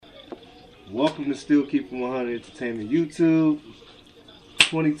Welcome to Still Keeping 100 Entertainment YouTube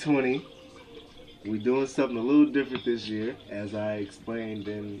 2020. We're doing something a little different this year, as I explained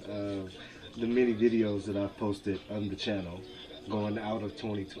in the many videos that I've posted on the channel, going out of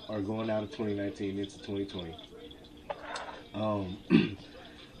 2019 into 2020.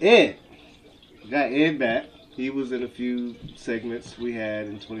 Ed, got Ed back. He was in a few segments we had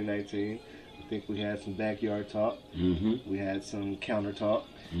in 2019. I think we had some backyard talk. We had some counter talk.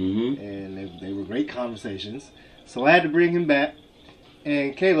 And they were great conversations. So I had to bring him back.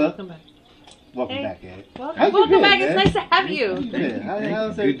 And Kayla, welcome back, Ed. Welcome back. It's nice to have you.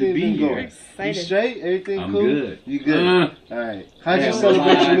 How's everything been going? Excited. You straight? Everything I'm cool? good. You good? All right. How'd you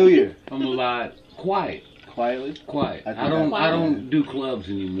celebrate your New Year? I'm a lot quiet. Quietly? Quiet. I don't do clubs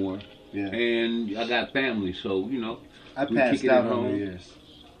anymore. Yeah. And I got family, so you know. I we passed kick it out at on home. New Year's.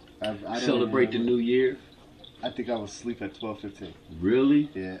 I don't Celebrate the remember. New Year. I think I was asleep at 12:15. Really?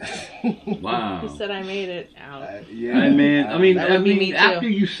 Yeah. Wow. He said I made it out. Yeah. I mean, That would be me too. after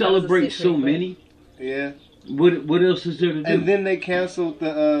you celebrate asleep so pretty many, Yeah. what else is there to do? And then they canceled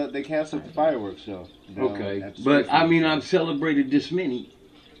the fireworks show. Okay, at the but State I mean, Fair. I've celebrated this many.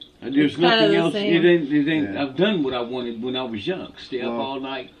 There's It's kinda nothing the else. same. It ain't. Yeah. I've done what I wanted when I was young. Stay up Well, all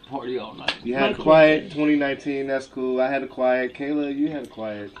night, party all night. You My had a kid quiet did. 2019. That's cool. I had a quiet. Kayla, you had a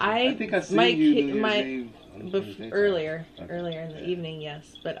quiet. I think I seen my you kid- New Year's my- Eve on daytime. Earlier Okay. in the evening,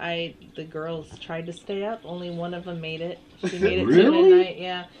 yes. But the girls tried to stay up. Only one of them made it. She made it to Really? midnight.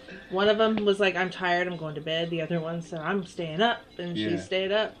 Yeah. One of them was like, "I'm tired. I'm going to bed." The other one said, "I'm staying up," and Yeah. she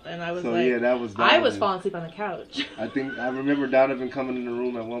stayed up. And I was So like, yeah, that was. I was Donovan. falling asleep on the couch. I think I remember Donovan coming in the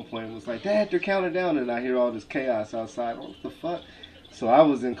room at one point and was like, "Dad, they're counting down," and I hear all this chaos outside. What the fuck? So I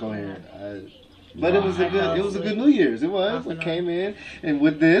was incoherent. But it was a good New Year's. It was. We came in and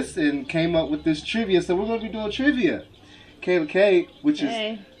with this and came up with this trivia. So we're gonna be doing trivia. Kayla K, which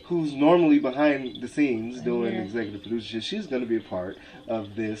is who's normally behind the scenes doing executive producer, she's gonna be a part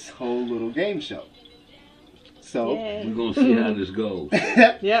of this whole little game show. So Yay. We're gonna see how this goes.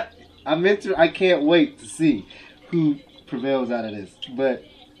 Yep. I can't wait to see who prevails out of this. But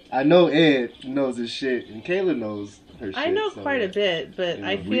I know Ed knows his shit and Kayla knows her shit. I know so, quite a bit, but yeah,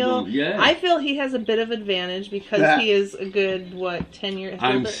 I we gon- yeah. feel he has a bit of advantage because he is a good 10 years.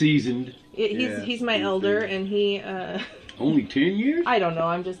 I'm older. seasoned. He's my elder, and he. Only 10 years? I don't know.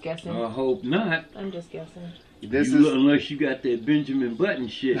 I'm just guessing. I hope not. I'm just guessing. Unless you got that Benjamin Button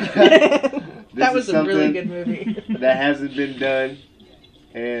shit. That was a really something good movie. that hasn't been done.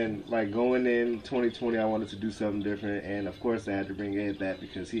 And like going in 2020, I wanted to do something different. And of course, I had to bring Ed back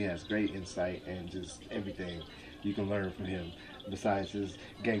because he has great insight and just everything you can learn from him. Besides his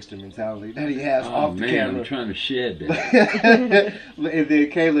gangster mentality that he has off the camera. I'm trying to shed that. And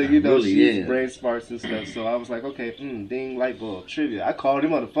then Kayla, you know, Really she's is. brain smarts and stuff. So I was like, okay, ding, light bulb, trivia. I called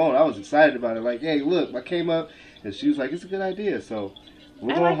him on the phone. I was excited about it. Like, hey, look, I came up, and she was like, it's a good idea. So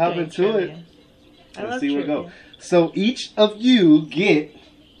we're going to hop into it and see where it goes. So each of you get,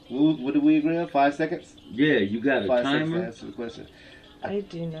 what did we agree on? 5 seconds? Yeah, you got a 5 seconds to timer? answer the question. I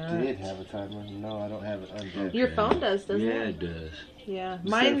do not. I did have a timer. No, I don't have it undone. Your phone does, doesn't Yeah, it? it does. Yeah. You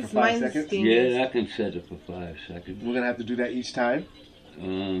set it for 5 seconds? Genius. Yeah, I can set it for 5 seconds. We're going to have to do that each time?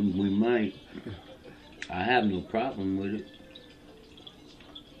 We might. I have no problem with it.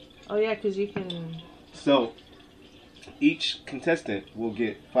 Oh yeah, because you can. So, each contestant will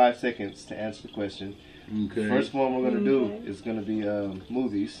get 5 seconds to answer the question. Okay. First one we're going to do is going to be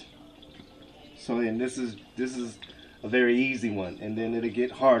movies. So then this is a very easy one, and then it'll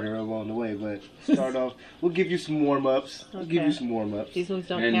get harder along the way. But start off, we'll give you some warm ups. We'll give you some warm ups. These ones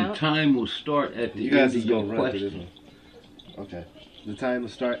don't And count. the time will start at the You end guys of is your gonna run through this question. one. Okay. The time will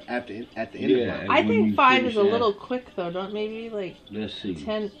start at the end of Yeah. mine. I when think you 5 finish is a that. little quick though. Don't maybe like Let's see.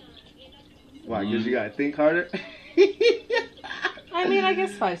 10. Why? Because you got to think harder. I mean, I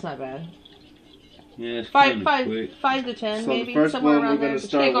guess 5's not bad. Yeah, it's 5 kinda quick. 5 to 10 So maybe the first somewhere one around we're there. gonna But you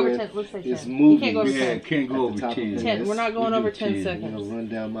start can't go over with 10. Let's say 10. is You can't go over movies. Yeah, 10. can't go At the over top of 10. the 10. We're not going We over do 10 I'm seconds. going to run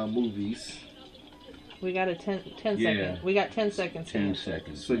down my movies. We got a 10 Yeah. seconds. We got 10 seconds. 10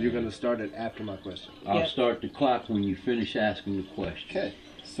 seconds. So you're going to start it after my question. I'll Yeah. start the clock when you finish asking the question. Okay.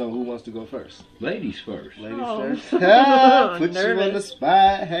 So who wants to go first? Ladies first. Ladies Oh. first. Ah, put you on the Nervous.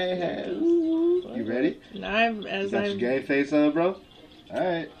 spot. Hey. You ready? I'm You got your game face on, bro? All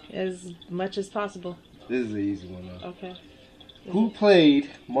right. as much as possible. This is an easy one, though. Okay. Who played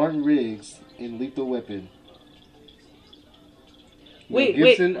Martin Riggs in Lethal Weapon? Wait, Mel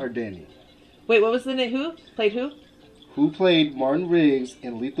Gibson or Danny? Wait, what was the name? Who played who? Who played Martin Riggs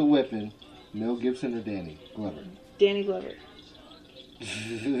in Lethal Weapon? Mel Gibson or Danny Glover? Danny Glover.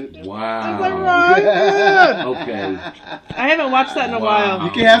 Wow. Was I wrong? Okay. I haven't watched that in a while.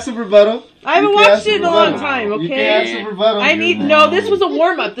 You can have some rebuttal. I haven't You can have watched some it in a long rebuttal. time, You can okay? have some rebuttal. I need, no, this was a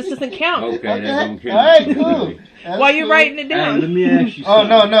warm-up. This doesn't count. Okay, that don't count. All right, cool. That's Why you cool. writing it Hey, down? let me ask you Oh,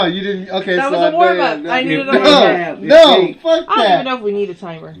 something. no, you didn't. Okay, That so was a warm-up. I needed a warm-up. No, fuck I don't even that. know if we need a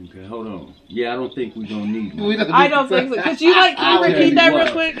timer. Okay, hold on. Yeah, I don't think we're going to need We one. I don't think so. Could you, like, can you I'll tell repeat you that what.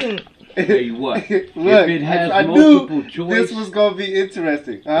 real quick? And- Tell you what. Look, if it has I multiple knew choice, this was gonna be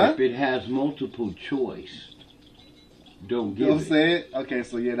interesting, huh? if it has multiple choice, don't give Don't it. say it. Okay,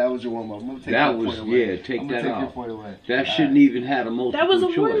 so yeah, that was your warm up. I'm gonna take That your was point away. yeah. Take I'm that gonna take your off. point away. That All shouldn't right. even have a multiple That was a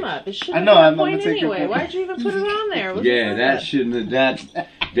choice. warm-up. It should I have know, been I'm a gonna point take your anyway. point. Why'd you even put it on there? What's Yeah, wrong that with shouldn't have.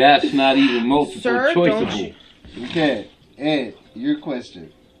 That's not even multiple Sir, don't choiceable. Okay, Ed, your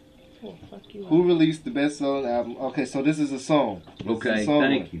question. Oh, fuck you. Who released the best-selling album? Okay, so this is a song. This is a Okay, song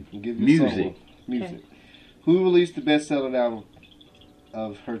thank one. you. I'll give you a song Music. one. Music. Who released the best-selling album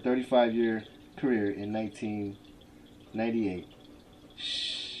of her 35-year career in 1998?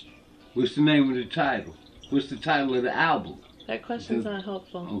 Shh. What's the name of the title? What's the title of the album? That question's not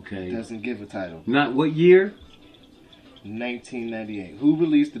helpful. Okay. Doesn't give a title. Not what year? 1998. Who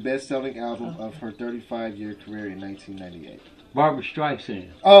released the best-selling album of her 35-year career in 1998? Barbara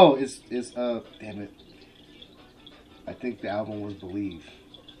Streisand. Oh, it's damn it. I think the album was Believe.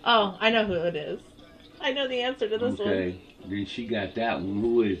 Oh, I know who it is. I know the answer to this Okay. Then she got that one.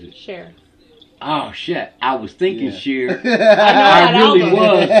 Who is it? one. Cher. Oh shit! I was thinking Yeah. Cher. I know that I really album.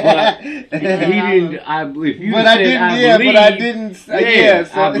 was, but he Yeah. didn't. If you But said I didn't. Yeah, believe, but I didn't. Yeah,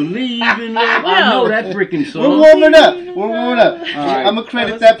 so I believe in love. I know that freaking song. We're warming up. We're warming up. right. I'm gonna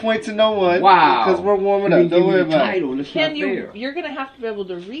credit that point to no one. Wow. Because we're warming You up. didn't Don't give me worry the about it. title. That's Can not you? fair. You're gonna have to be able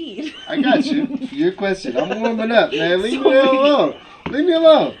to read. I got you. Your question. I'm warming up, man. Leave me alone. Leave me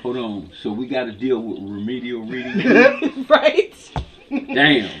alone. Hold on. So we got to deal with remedial reading. Right.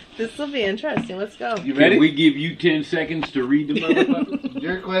 Damn. This will be interesting. Let's go. You ready? Can we give you 10 seconds to read the motherfucker?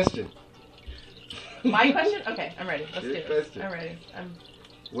 Your question. My question? Okay, I'm ready. Let's Your do it. question. I'm ready.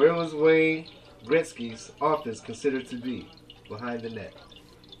 Where was Wayne Gretzky's office considered to be? Behind the net.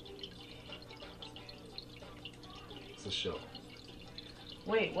 It's a show.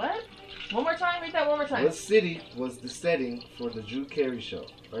 Wait, what? One more time? Read that one more time. What city was the setting for the Drew Carey show?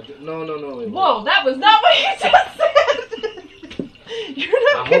 No. Wait. Whoa, that was not what you just said!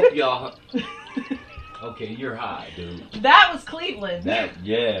 You're not I gonna... hope y'all. Okay, you're high, dude. That was Cleveland.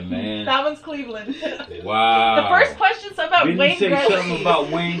 Yeah, man. That one's Cleveland. Wow. The first question's about Didn't Wayne he say Gretzky. something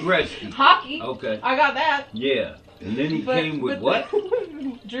about Wayne Gretzky? Hockey. Okay. I got that. Yeah. And then he came with but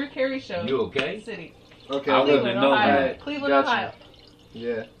what? Drew Carey show. You okay? City. Okay. I wouldn't Cleveland, have known Ohio. that. Cleveland, Got you. Ohio.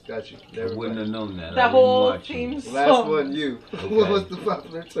 Yeah, got you. I Never wouldn't mind. have known that. I That didn't whole watch theme it. song. Last one, you. Okay. What was the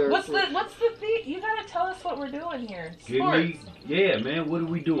popular term? What's the thing? You gotta tell us what we're doing here. Give Sports. me, yeah, man. What are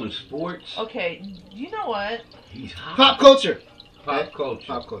we doing? Sports? Okay, you know what? He's hot. Pop culture. Pop culture.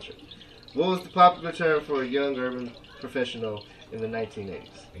 Pop culture. What was the popular term for a young urban professional in the 1980s?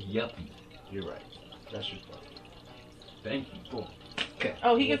 A yuppie. You're right. That's your point. Thank you. Cool. Okay.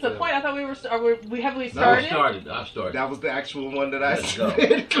 Oh, he gets a point. I thought we were. Have we I started? started. That was the actual one that I Let's go.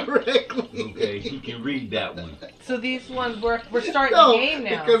 said correctly. Okay, he can read that one. So these ones we're starting No, the game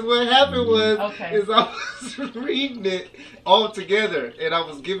now. because what happened was Okay. is I was reading it all together and I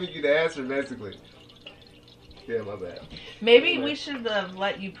was giving you the answer basically. Yeah, my bad. Maybe we should have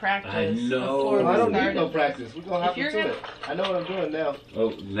let you practice. I know. Before we I don't need started. no practice. We're gonna hop If you're into gonna- it. I know what I'm doing now. Oh,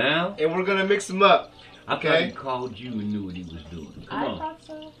 now? And we're gonna mix them up. I thought Okay. he called you and knew what he was doing. Come I on. thought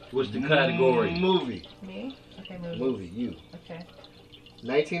so. What's the category? Movie. Me? Okay, Movie, you. Okay.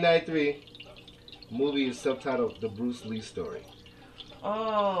 1993. Movie is subtitled The Bruce Lee Story.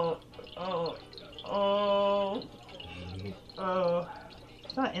 Oh.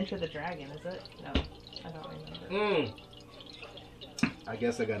 It's not Enter the Dragon, is it? No, I don't remember. I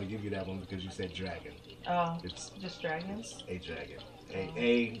guess I gotta give you that one because you said dragon. Oh, It's just dragons? a dragon.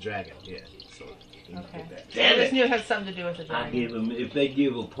 A dragon, yeah. So you Okay. get that. I Damn just it! knew it had something to do with the I dragon. give him, if they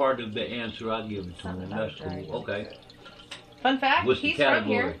give a part of the answer, I give it to Something him. about That's cool. dragon. Okay. Fun fact, What's the he's from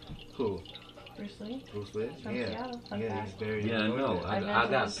category? here. Cool. Bruce Lee. Bruce Lee? From Yeah. Seattle. Fun Yeah, fact. he's very Yeah, I know. I've I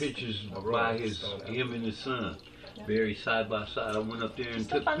been got to pictures a by road, his so that- him and his son, Yeah. buried side by side. I went up there and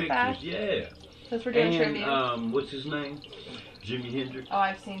Just a took fun pictures. fact. Yeah. Since we're doing And trivia. what's his name? Jimi Hendrix. Oh,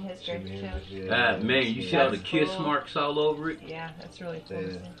 I've seen his drink Jimi too. Hendrix, yeah. Man, you see all the That's kiss cool. marks all over it. Yeah, that's really cool. to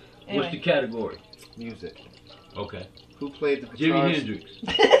Yeah. see. What's the Anyway. category? Music. Okay. Who played the Jimi guitar? Hendrix.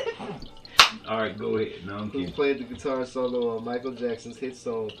 All right, go ahead. No, I'm Who kidding. played the guitar solo on Michael Jackson's hit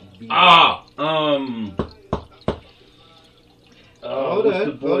song? Beat It? Hold what's on,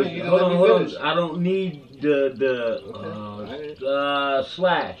 the boy? hold on, you Hold gotta on, let me hold on. finish. I don't need the Okay. Alright.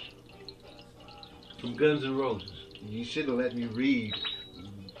 Slash. From Guns N' Roses. You should have let me read.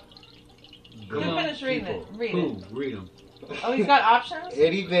 You finish reading it. Read it. Read them. Oh, he's got options?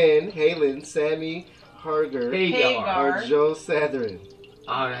 Eddie Van Halen, Sammy Hagar, Hagar. or Joe Sathern.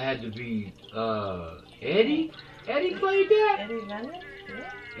 Oh, it had to be Eddie. Eddie played that. Eddie Van?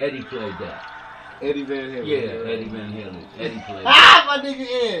 Yeah. Eddie played that. Eddie Van Halen. Yeah, Eddie Van Halen. Eddie played that. Ah, my nigga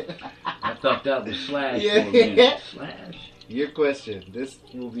Ed. I thought that was Slash. Yeah. For a minute. Slash. Your question. This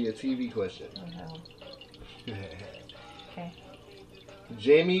will be a TV question. Okay.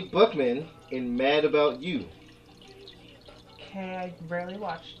 Jamie Buckman in Mad About You. Okay, I rarely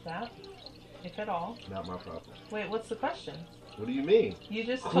watched that, if at all. Not my problem. Wait, what's the question? What do you mean? You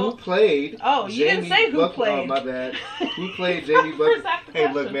just Who told. played? Oh, you didn't say who played. Oh, my bad. Who played Jamie Where's Buckman? that the Hey,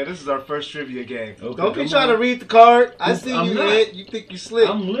 question? look, man, this is our first trivia game. Okay, Don't be come trying on. to read the card. I see I'm you, not. Ed. You think you slick.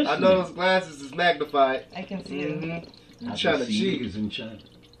 I'm listening. I know those glasses is magnified. I can see it. Mm-hmm. You I trying to can see cheat. niggas in China.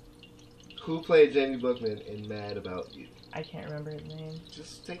 Who played Jamie Buckman in Mad About You? I can't remember his name.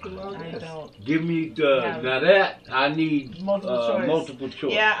 Just take a long I guess. don't. Give me the Yeah. now that I need Multiple choice. multiple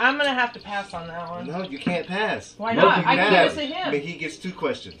choice. Yeah, I'm gonna have to pass on that one. No, you can't pass. Why No, not? you I can can have give it to I mean, him. he gets 2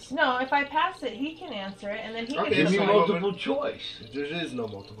 questions. No, if I pass it, he can answer it, and then he Okay, can Give me so decide. multiple choice. There is no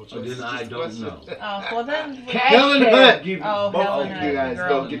multiple choice. Oh, then It's I just don't question. know. Oh, well then. Helen Hashtag Hunt. give me Oh, both. Helen You Hunt. guys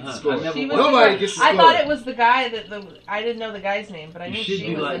girl. go get the score. I never She was Nobody the- gets the I score. thought it was the guy I didn't know the guy's name, but I You knew should she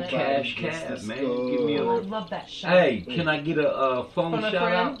be was like in it. Cash Gets Cab, the man. score. Give me Oh, I a. love that shot. Hey, can I get a phone Phone a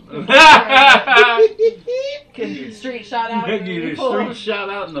shout friend? out? Can street shot out. Can I get a street shout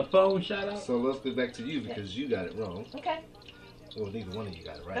out and a phone shout out? So let's go back to you because you got it wrong. Okay. Well, neither one of you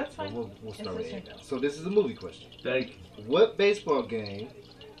got it right. That's but fine. We'll start It's with okay. A now. So this is a movie question. Thank you. What baseball game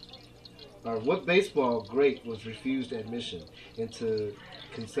or what baseball great was refused admission into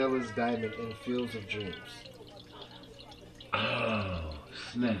Kinsella's Diamond and Fields of Dreams? Oh,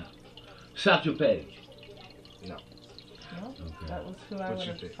 snap. Satchel Paige. No. No, Okay. that was who I What's would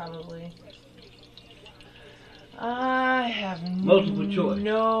your have pick? probably. I have Multiple choice.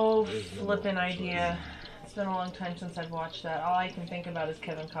 no There's no flipping multiple idea. It's been a long time since I've watched that. All I can think about is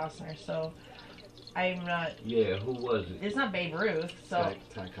Kevin Costner, so I'm not. Yeah, who was it? It's not Babe Ruth, so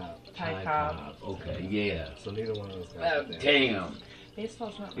Ty Cobb. Ty Cobb. Okay, yeah. So neither one of those guys. are there. Damn.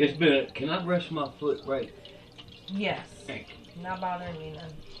 Baseball's not. It's been. Can I rest my foot right? Yes. Thank you. Not bothering me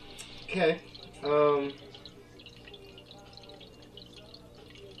none. Okay.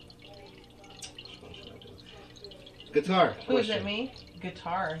 What should I do? Guitar. Who is question. it? Me?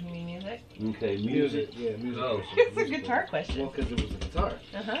 Guitar. You mean music? Okay, music. Music. Yeah, music. Oh. question. It's a Music guitar question. question. Well, because it was a guitar.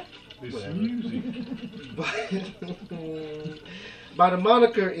 Uh huh. It's Whatever. music. But by the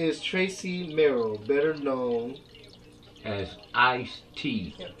moniker is Tracy Merrill, better known. As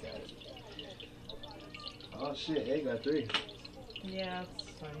Ice-T. Oh shit, A got 3. Yeah, it's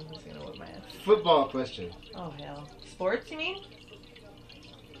fine. I'm just gonna whip my ass. Football question. Oh hell. Sports? You mean?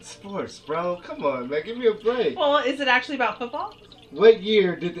 Sports, bro. Come on, man. Give me a break. Well, is it actually about football? What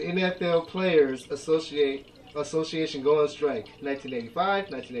year did the NFL Players Association go on strike?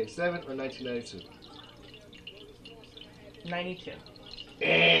 1985, 1987, or 1992? 92.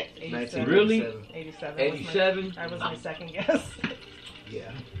 1987. Really? 87. 87? That was my second guess.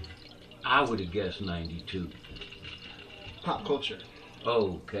 Yeah. I would have guessed 92. Pop culture.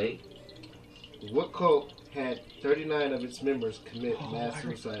 Okay. What cult had 39 of its members commit mass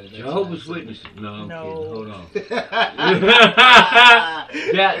suicide? In Jehovah's 1997? Witnesses. No, I'm No. kidding. Hold on.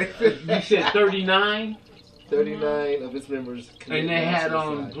 You said 39? 39 of its members committed And they mass had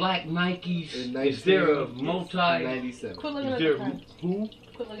on suicide black Nikes. in Is there a multi? 97. Quit looking Is at there the card. who?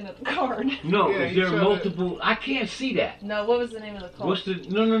 Quit looking at the card. No, Yeah, is you there trying to- multiple? I can't see that. No, what was the name of the cult? What's the?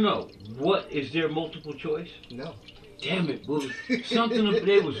 No. What is there multiple choice? No. Damn it! Well, something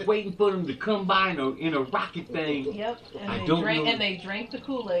they was waiting for them to come by in a rocket thing. Yep, and I they don't drank know. and they drank the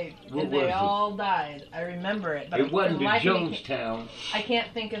Kool-Aid, What and was they it? all died. I remember it, but It wasn't for the life of me, Jonestown. I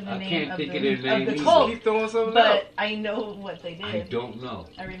can't think of the I name can't of think the, of their name the either. cult, Keep throwing something out. but I know what they did. I don't know.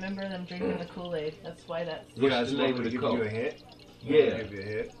 I remember them drinking the Kool-Aid. That's why that's. You What's guys the want name me of to the give cult? you a hint? Yeah. Give you a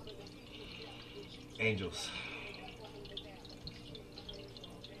hint. Angels.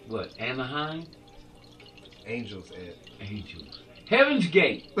 What? Anaheim? Angels, Ed. Angels. Heaven's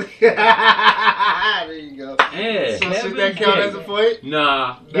Gate. There you go. Yeah. So should Heaven's that count Gate. as a point?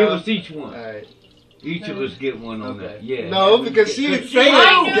 Nah. No. Give us each one. Alright. Each of us get one on Okay. that. Yeah. No, Heaven's because Gate. she didn't She say knew.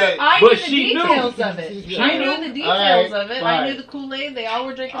 Heaven's Gate. I But knew the she knew. details of it. She I knew. knew the details Alright, of it. fine. I knew the Kool-Aid. They all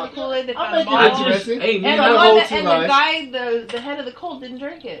were drinking the Kool-Aid. They I'll found make it bottles. I just, interesting. hey, And man, the Not one whole that, two and lies. the guy, the head of the cult, didn't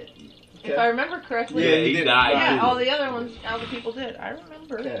drink it. If I remember correctly. Yeah, he died. Yeah, too. all the other ones, all the people did. I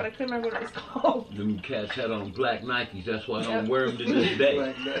remember, Yeah. but I couldn't remember what it was called. Them cats had on black Nikes. That's why I don't wear them to this day.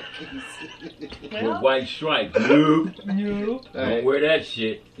 Black Nikes. With Well, white stripes. Nope. no. All Don't right, wear that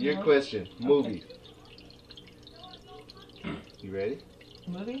shit. your question. Movie. You ready?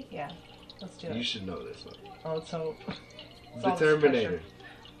 Movie? Yeah. Let's do You it. should know this one. Oh, let's hope. It's The all this Terminator.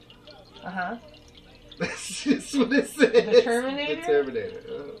 Uh-huh. That's just what it says. The Terminator? The Terminator.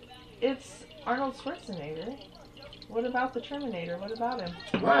 It's Arnold Schwarzenegger. What about the Terminator? What about him?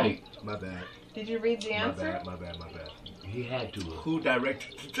 Right. My bad. Did you read the answer? My bad. He had to. Who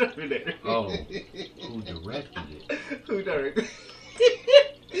directed the Terminator? Oh. Who directed it? Who directed?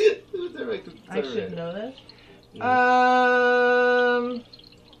 Who directed the Terminator? I should know this. Yeah.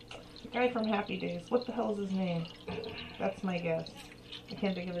 The guy from Happy Days. What the hell is his name? That's my guess. I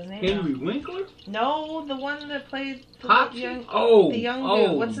can't think of his name. Henry Winkler? No, the one that played the Popsy? young. Oh. the young oh,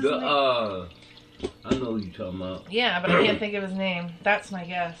 dude. What's his the, name? I know who you're talking about. Yeah, but I can't think of his name. That's my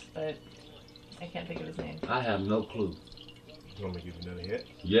guess, but I can't think of his name. I have no clue. You want me to give you another hit?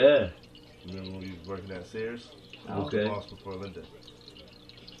 Yeah. Remember when you was working at Sears? Oh. Okay. Boss before Linda.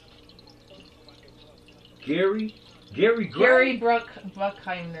 Gary Gary Gray?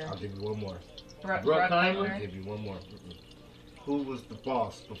 Bruckheimer. I'll give you one more. Bruckheimer? Bruckheimer. I'll give you one more. Who was the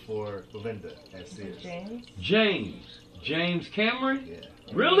boss before Belinda at Sears? James. James Cameron?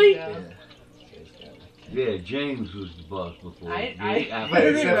 Yeah. Really? There you Yeah. go. James Cameron. Yeah, James was the boss before. I- But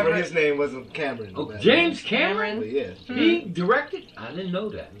except for remember. his name wasn't Cameron. Oh, But- James Cameron? But yeah. He directed? I didn't know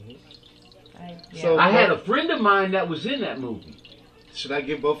that. So- I had a friend of mine that was in that movie. Should I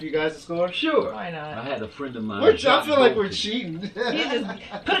give both of you guys a score? Sure. Why I not? had a friend of mine. I John feel like we're Bolton. cheating. You just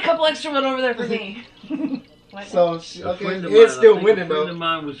put a couple extra one over there for me. What? So, A okay, friend of it's mine, still I think winning a friend though. of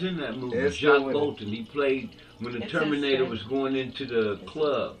mine was in that movie. It's still Jock winning. Bolton. He played when the It's Terminator his was going into the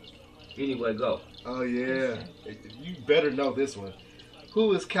club. Anyway, go. Oh yeah, you better know this one.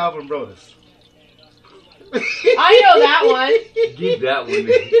 Who is Calvin Brodus? I know that one. Give that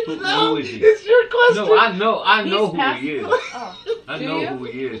one. No, Who is he? it's your question. No, I know He's who past- he is. Oh, I do know you? who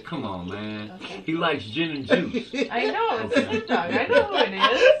he is. Come on, man. Okay. He likes gin and juice. I know, it's Snoop Dogg. I know who it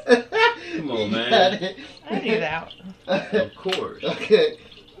is. Come on, You man. got it. I knew that. Of course. Okay.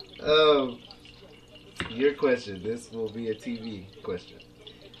 Your question. This will be a TV question.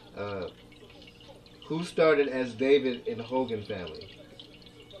 Who started as David in Hogan Family?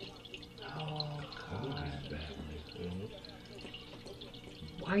 Oh, Mhm.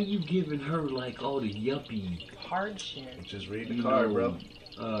 Why are you giving her like all the yuppie, hard shit. Just read the you card, know,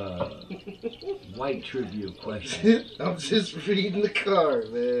 bro. white trivia question? I'm just reading the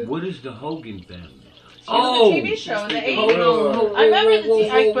card, man. What is the Hogan family? She was a TV show in the Hold 80s. on. I remember the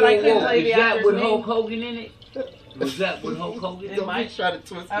TV, but I couldn't tell you the Is that actor's with name. Hulk Hogan in it? Was that with Hulk Hogan? Don't be trying to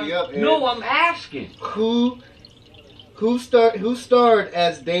twist me up. Ed. No, I'm asking. Who starred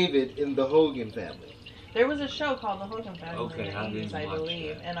as David in the Hogan Family? There was a show called The Hogan Family Okay, in the I 80s, didn't I watch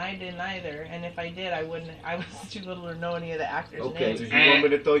believe, that. and I didn't either. And if I did, I wouldn't. I was too little to know any of the actors' Okay. Do names. you want me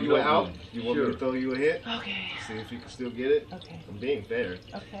to throw you No, out? man. You want me Sure. to throw you a hit? Okay. See if you can still get it? Okay. I'm being fair.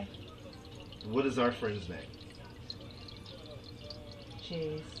 Okay. What is our friend's name?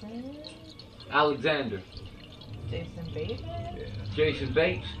 Jason. Alexander. Jason Bateman. Yeah. Jason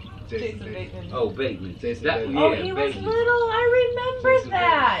Bates. Jason Bateman. Oh, Bateman. Jason That- Bateman. Oh, yeah, he was Bateman. little. I remember Jason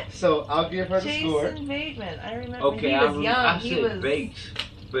that. So I'll give her the score. Jason Bateman. I remember. Okay, he was young. I he said was. Bates,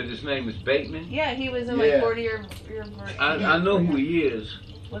 but his name is Bateman. Yeah, he was in Yeah. like 40 or I know who he is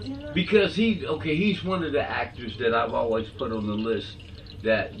Was he not? because he's one of the actors that I've always put on the list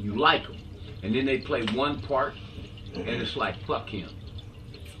that you like him, and then they play one part, and it's like fuck him.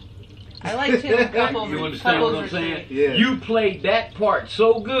 I liked him in Couples. You understand what I'm Couples saying? Retreat. Yeah. You played that part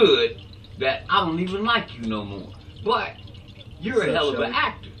so good that I don't even like you no more. But you're a So, hell of an Shelly?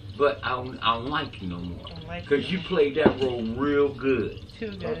 actor. But I don't like you no more I like because you played that role real good. Too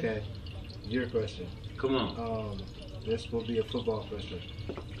good. Okay. Your question. Come on, This will be a football question.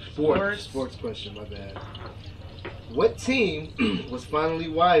 sports. Sports question, my bad. What team was finally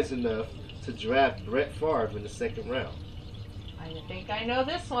wise enough to draft Brett Favre in the second round? I think I know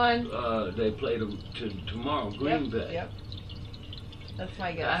this one. They play them tomorrow. Green Yep, Bay. Yep. That's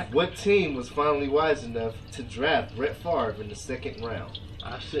my guess. What team was finally wise enough to draft Brett Favre in the second round?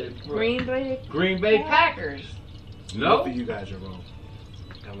 I said Green Bay. Green Bay Packers. Both No, of you guys are wrong.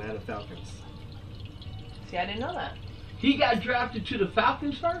 Atlanta Falcons. See, I didn't know that. he got drafted to the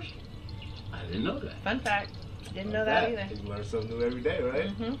Falcons first. I didn't know that. Fun fact. Didn't know that either. You learn something new every day, right?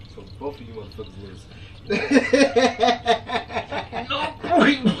 Mhm. So both of you motherfuckers lose.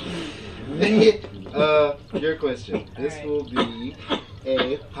 No. Your question. This Alright. will be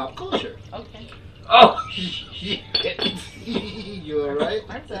A. Pop culture. Okay. Oh shit! You alright?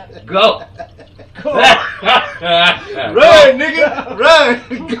 What's that? Go. Run, nigga!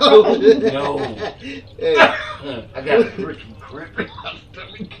 Run! Go! No. Hey, I got a freaking cramp in my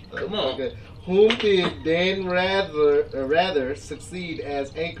stomach. Come on. okay. Whom did Dan Rather succeed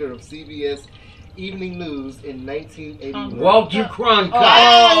as anchor of CBS Evening News in 1981? Walter Cronkite.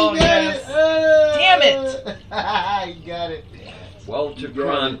 Oh, yes. Damn it. You got it. Walter You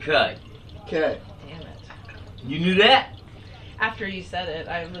got it. Cronkite. Okay. Damn it. You knew that? After you said it,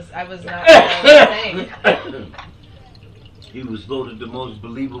 I was not saying. He was voted the most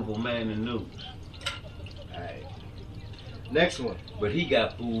believable man in news. Alright. Next one. But he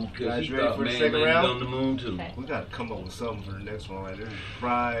got fooled because Guys he ready thought for the man second landed round? on the moon too. Okay. We gotta come up with something for the next one. Like there's a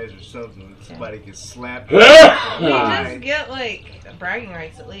prize or something. Somebody gets slapped. We Right. just get like bragging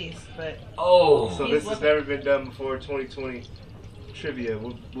rights at least, but Oh. So He's this has looking- never been done before. 2020 trivia.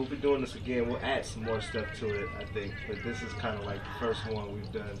 We'll be doing this again. We'll add some more stuff to it, I think. But this is kind of like the first one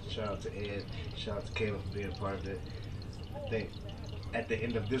we've done. Shout out to Ed. Shout out to Caleb for being a part of it. I think at the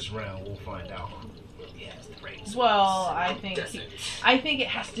end of this round we'll find out who really has the brains. well, I think Doesn't. it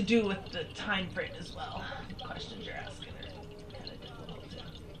has to do with the time frame as well. The questions you're asking are kind of difficult too.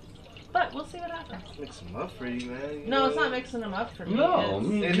 But we'll see what happens. Mix them up for you, man. You No, know? it's not mixing them up for me. No, It's-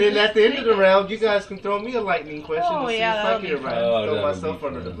 me- And then at the end of the round, you guys can throw me a lightning question Oh, and see yeah, if I that'll get be it right. fun. Oh, Throw that'll myself be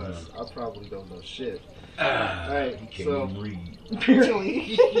under the fun. bus. I probably don't know shit. Ah, Alright, he can't so- even read.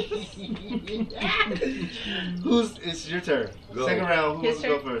 Barely. It's your turn. Go. Second round, who His wants to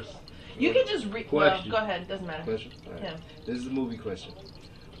go turn? first? You can just read. Well, Question. go ahead. Doesn't matter. Question? Alright. Yeah. This is a movie question.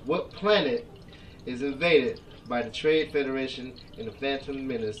 What planet is invaded by the Trade Federation in the Phantom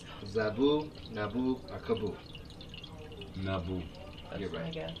Menace? Zabu, Nabu, or Kabu? Nabu. That's You're my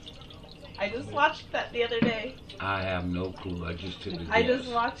right. guess. I just watched that the other day. I have no clue. I just took a guess. I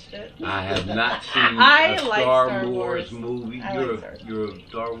just watched it. I have not seen I a like Star Star Wars Wars. movie. I You're like Star Wars. you're a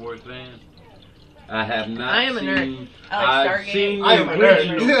Star Wars fan. I have not. I am a nerd. seen, I like I've Stargate. seen I am a the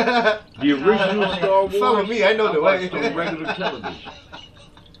original. nerd. The original Star Wars. Follow me, I know the way. watched on regular television.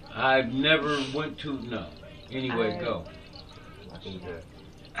 I've never went to no. Anyway, go. Okay.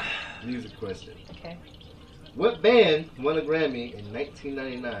 Music question. Okay. What band won a Grammy in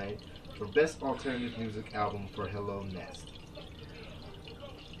 1999 for Best Alternative Music Album for Hello Nasty?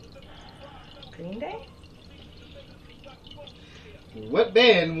 Green Day? What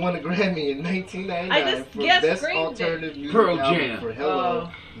band won a Grammy in 1999 I just for guessed Best Green Day. Alternative Music Pearl Album Jam. for Hello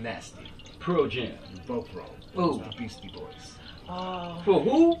Nasty? Pearl Jam. You're both wrong. Ooh. It's the Beastie Boys. Oh. For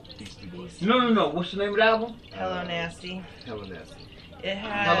who? Beastie Boys. No. What's the name of the album? Hello, Nasty. Hello Nasty. It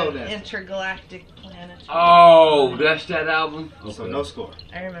Hello, had Nasty. Intergalactic Planet. Oh, that's that album. Okay. So no score.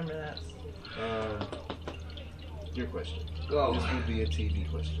 I remember that. Your question. Go. This will be a TV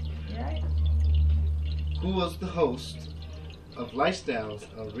question. You right? Who was the host of Lifestyles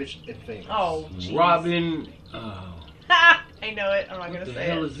of Rich and Famous? Oh, jeez. Robin. Oh. Ha! I know it. I'm not What gonna the say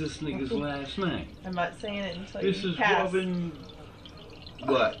hell it. is this nigga's last name? I'm not saying it until This you is pass. Robin.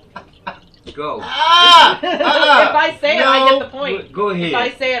 What? Go. Ah! If I say it, I get the point. Go If I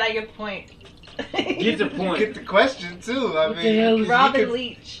ahead. say it, I get the point. Get the point. Get the question too. I What mean, the hell is- you Robin could-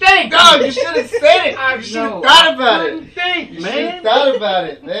 Leach. Thank No, you should have said it. I You should have know. thought about I it. couldn't think, You should have man. thought about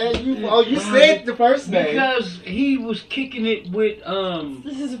it, man. You said the first name. Because he was kicking it with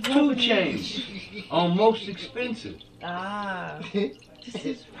This is 2 Robin Chainz Leach. on Most Expensive. Ah. This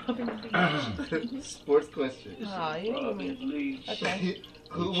is Robin Leach. Sports question. Aw, you didn't Robin even- Leach. Okay.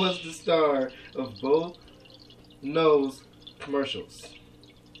 Who was the star of both Nose commercials?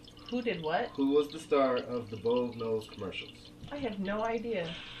 Who did what? Who was the star of the Bold Nose commercials? I have no idea.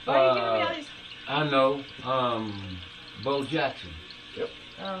 Why are you giving me all these? I know. Bo Jackson.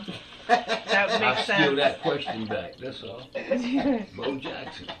 Oh, that would I make steal sense. that question back. That's all. Bo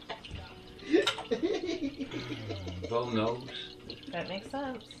Jackson. Bo knows. That makes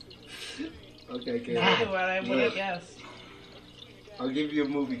sense. Okay, okay. Neither what I would have guessed. I'll give you a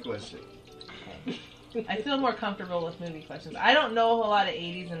movie question. I feel more comfortable with movie questions. I don't know a whole lot of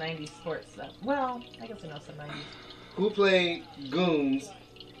 80s and 90s sports stuff. Well, I guess I know some 90s. Who played Goons?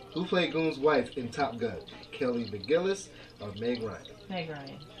 Who played Goons' wife in Top Gun? Kelly McGillis or Meg Ryan? Meg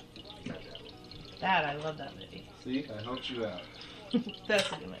Ryan. That, I love that movie. See, I helped you out.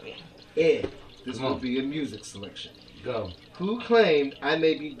 That's a good movie. Ed, this Come will on. be a music selection. Go. Who claimed I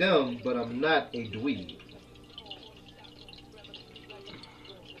may be dumb, but I'm not a dweeb?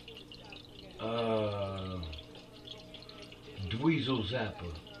 Dweezil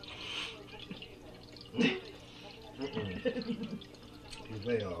Zappa. You're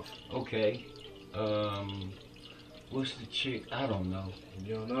way off. Okay. What's the chick? I don't know.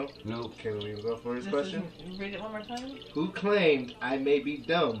 You don't know? Nope. Can we go for his This question? read it one more time. Who claimed I may be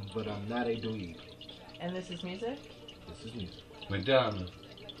dumb, but I'm not a dweeb? And this is music? This is music. Madonna.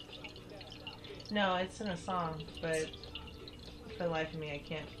 No, it's in a song, but for the life of me, I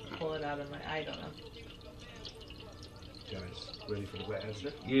can't pull it out of my. I don't know. Guys, ready for the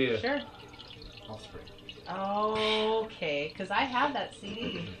answer? Yeah. Sure. Offspring. Okay, because I have that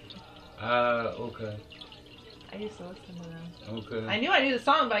CD. Okay. I used to listen to them. Okay. I knew the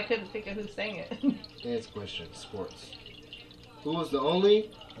song, but I couldn't think of who sang it. Next question, sports. Who was the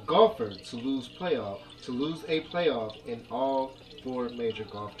only golfer to lose a playoff in all 4 major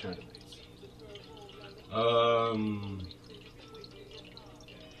golf tournaments? I'm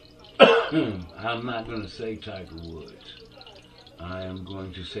not going to say Tiger Woods. I am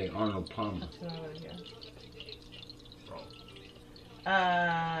going to say Arnold Palmer. That's what I would guess.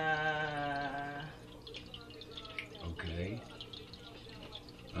 Okay.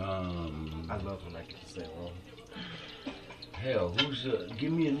 I love when I get to say it wrong. Hell,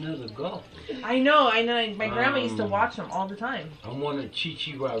 give me another golfer. I know. My grandma used to watch them all the time. I wanted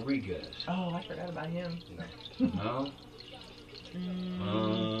Chichi Rodriguez. Oh, I forgot about him. No?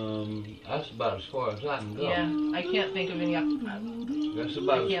 That's about as far as I can go. Yeah, I can't think of any. That's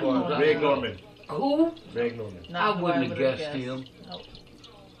about as can't far pull as it I Greg can go. Norman. Who? Greg Norman. Not I who wouldn't have would've guessed him. Nope.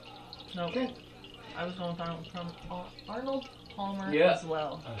 Okay. I was going from Arnold Palmer Yeah. as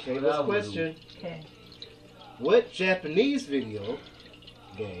well. Okay, this question. Okay. What Japanese video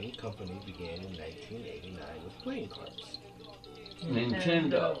game company began in 1989 with playing cards?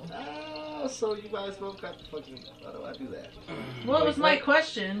 Nintendo. Ah, so you guys both got the fucking... How do I do that? Well, it was my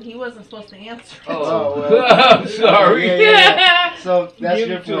question. He wasn't supposed to answer. Oh, well. I'm sorry. Yeah. So that's Give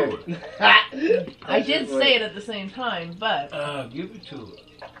your it to point. I did say it at the same time, but Give it to her.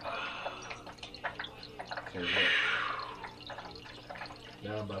 Okay, look.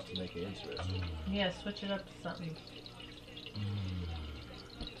 Now I'm about to make it interesting. yeah, switch it up to something.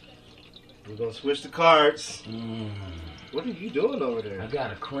 We're gonna switch the cards. Mm. What are you doing over there? I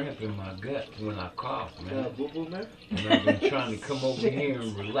got a cramp in my gut when I cough, man. Boo boo man. And I've been trying to come over here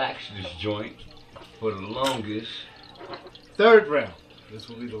and relax this joint for the longest. 3rd round. This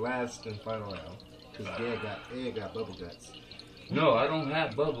will be the last and final round. Because Ed got bubble guts. No, I don't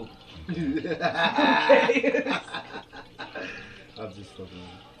have bubble. Okay. I'm just fucking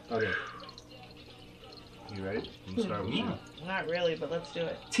with you. Okay. You ready? I'm gonna start with you. Not really, but let's do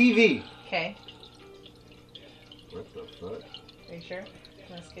it. TV. Okay. What the fuck? Are you sure? You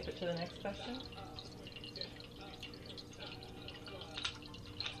want to skip it to the next question?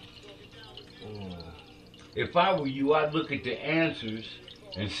 If I were you, I'd look at the answers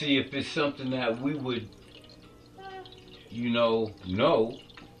and see if it's something that we would, know,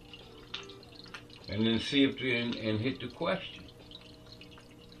 and then see if and hit the question.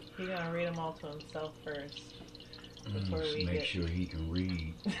 He's gonna read them all to himself first. Before Let's we make get- sure he can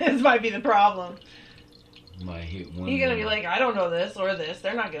read. This might be the problem. Might hit one. He's gonna be of them- like, I don't know this or this.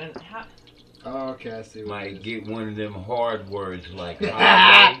 They're not gonna. Oh, okay, I see what it Might is. get one of them hard words like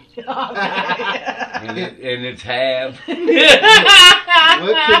highway, and it's half.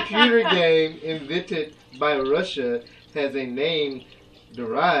 What computer game invented by Russia has a name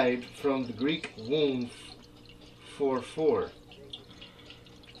derived from the Greek womb for four?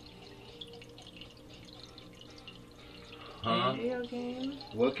 Huh? Video game.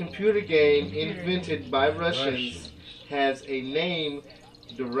 What computer game invented by Russians has a name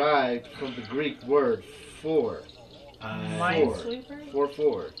derived from the Greek word for? Minesweeper?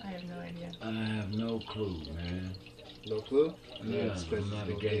 4-4. I have no idea. I have no clue, man. No clue? Yeah, this I'm not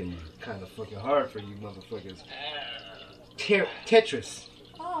a gamer. Kind of fucking hard for you motherfuckers. Tetris.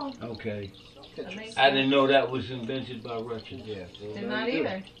 Oh, Okay. that Tetris. makes I didn't know that was invented by Russians. Yeah. well, Did now not you do.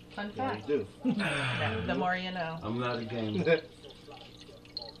 either. Fun Now fact. you The more you know. I'm not a gamer. do.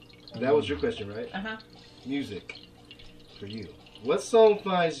 That was your question, right? Uh-huh. Music. For you. What song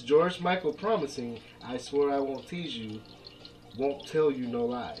finds George Michael promising, I swear I won't tease you, won't tell you no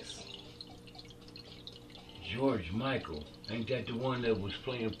lies? George Michael. Ain't that the one that was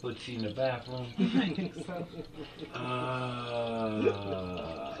playing footsie in the bathroom? I think so.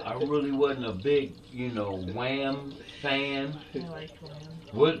 I really wasn't a big, Wham fan. I like Wham.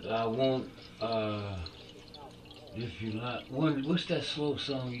 What I want, if you like, what's that slow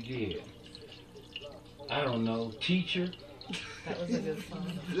song you did? I don't know. Teacher? That was a good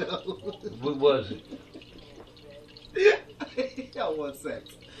song. No. What was it? Y'all want sex.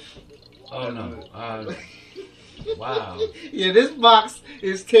 Oh no. Wow. Yeah, this box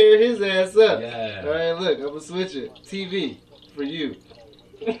is tearing his ass up. Yeah. Alright, look, I'm gonna switch it. TV for you.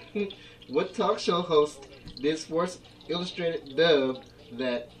 What talk show host did Sports Illustrated dub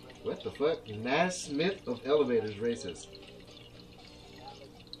that, what the fuck, Naismith of Elevators racist?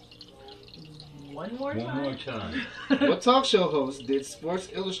 One more One more time. What talk show host did Sports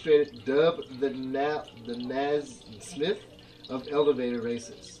Illustrated dub the Naismith of Elevator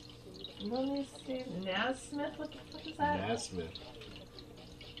racist? Let me see. Naismith? What the fuck is that? Naismith.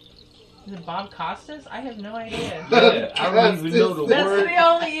 Is it Bob Costas? I have no idea. Yeah, I don't even know the That's word. the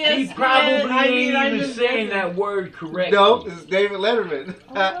only He is. probably ain't I'm even just saying guessing. that word correctly. No, it's David Letterman.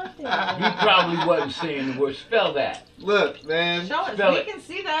 Oh, He probably wasn't saying the word. Spell that. Look, man. Show us. Spell We it. can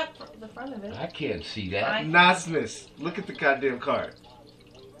see that the front of it. I can't see that. Naismith. Look at the goddamn card.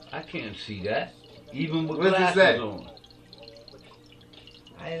 I can't see that. Even with What does it glasses say? on.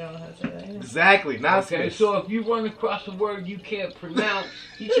 I don't know how to say that either. Exactly, Naismith. Okay, so if you run across a word you can't pronounce,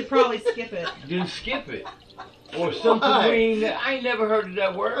 You should probably skip it. then skip it. Or something Why? we ain't, I ain't never heard of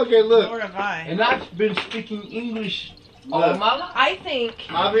that word. Okay, look. Nor have I. And I've been speaking English all Look. my life. I think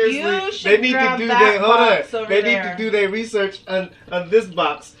Obviously, you should they need to grab do that their box over They there. need to do their research on this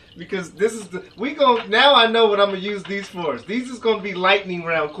box because this is the now I know what I'm gonna use these for. These is gonna be lightning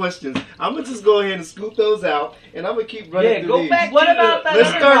round questions. I'm gonna just go ahead and scoop those out, and I'm gonna keep running Yeah, third go these. back What to about that Let's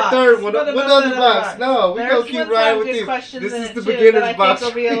other start box? third one. What What about other that box? No, we're There's gonna keep ones riding have with good these. questions This in is it the too, beginner's but I box.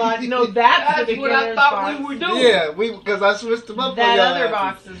 think there'll be a lot. No, that's the That's what I beginner's thought box. we were doing. Yeah, because I switched them up That on y'all other asses.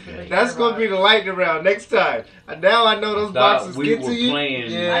 box is the beginner That's gonna be box. the lightning round next time. Now I know those Thought boxes we get were to you.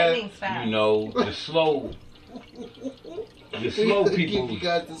 playing, Yeah. Lightning's fast. You know, the slow We slow gotta give people's you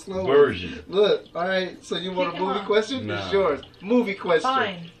guys the slow version. ones. Look, all right. So you want a Kick 'em movie off. question? No. It's yours. Movie question.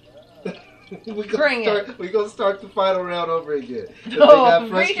 Fine. we Bring it. We're gonna start the final round over again. 'Cause No, they got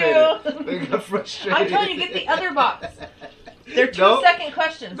frustrated. redo. They got frustrated. I'm telling you, get the other box. They're 2 No. second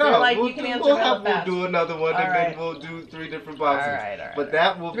questions. No, They're like we'll you can do, answer we'll, real have, fast. we'll do another one, All and right. then we'll do 3 different All boxes. right, all right. But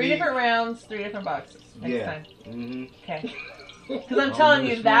that will 3 be different rounds, 3 different boxes next yeah. time. Mm-hmm. Okay. Because I'm Oh, telling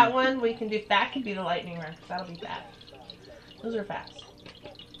you, this that one. one we can do. That could be the lightning round. 'Cause that'll be fast. Those are fast.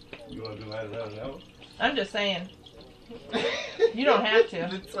 You want to do lightning round now? I'm just saying. You don't have to.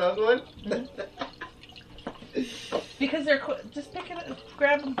 The tough one. Because they're just pick it up,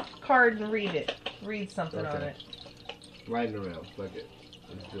 grab a card and read it. Read something on Okay. it. Lightning round. Fuck it.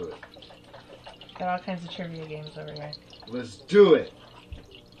 Let's do it. Got all kinds of trivia games over here. Let's do it.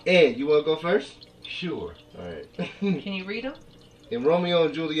 Ed, you want to go first? Sure. All right. Can you read them? In Romeo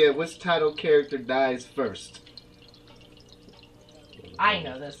and Juliet, which title character dies first? I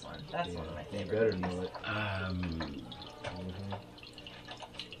know this one. That's Yeah, one of my you favorite. better movies. know it. Um,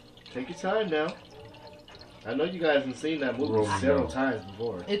 Take your time now. I know you guys have seen that movie Romeo. several times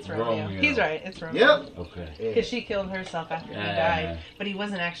before. It's Romeo. Romeo. He's right. It's Romeo. Yep. okay. Because she killed herself after he died, but he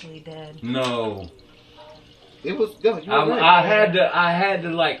wasn't actually dead. No. It was. No, you were right. I had to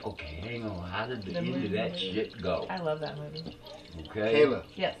like, okay, hang on, how did the The end of movie. that shit go? I love that movie. Okay. Kayla,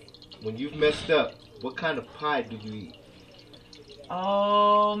 Yes. when you've messed up, what kind of pie do you eat?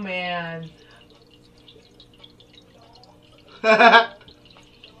 Oh man.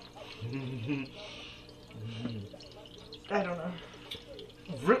 I don't know.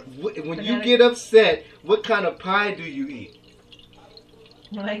 When you get upset, what kind of pie do you eat?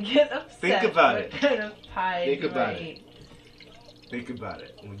 When I get upset, Think about what it. kind of pie Think do about I it. eat? Think about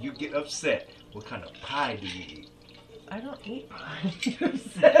it. When you get upset, what kind of pie do you eat? I don't eat pie. I'm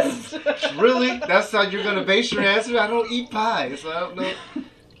obsessed. Really? That's how you're gonna base your answer? I don't eat pie, so I don't know.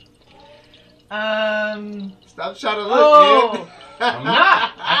 Stop trying to look, Oh. man. I'm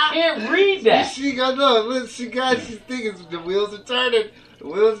not. I can't read that. She got no. Look, she's thinking the wheels are turning. The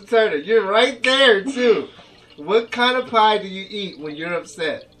wheels are turning. You're right there too. What kind of pie do you eat when you're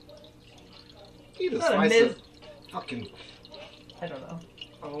upset? Eat a It's not a slice of fucking. I don't know.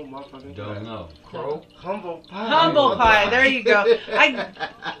 Oh my fucking Don't God. know. Crow? Humble pie. Humble pie. There you go. I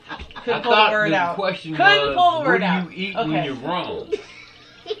I couldn't pull the thought word the out. question Couldn't was, pull the what word do out. you eat Okay. when you're wrong?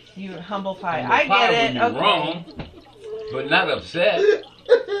 You humble pie. Humble I pie get it. when you're Okay. wrong, but not upset.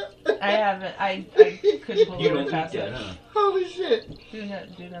 I haven't. I couldn't pull You the don't word eat fast that, enough. huh? Holy shit. Do another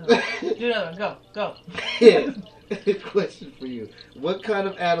one. Do another one. Go. Go. Yeah. Question for you. What kind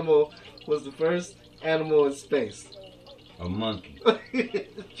of animal was the first animal in space? A monkey.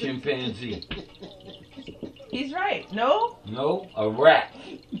 Chimpanzee. He's right. No? No, a rat.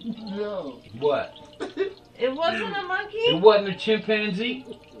 No. What? It wasn't a monkey? It wasn't a chimpanzee?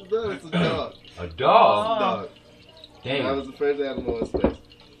 No, it's a dog. A dog? It's a dog. That Damn. was the first animal in space.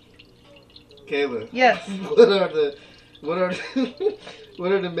 Kayla. Yes. What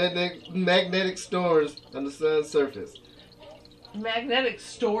are the magnetic stores on the sun's surface? Magnetic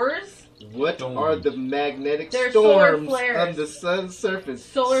stores? What Storms. are the magnetic They're solar storms flares. on the sun's surface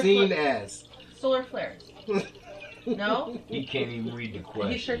Solar seen fla- as? Solar flares. No? He can't even read the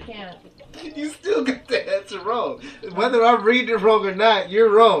question. You sure can't. You still got the answer wrong. Whether I'm reading it wrong or not, you're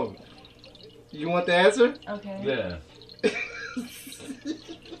wrong. You want the answer? Okay. Yeah.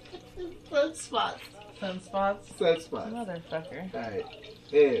 Sunspots. Sunspots. Sunspots. Motherfucker. Alright.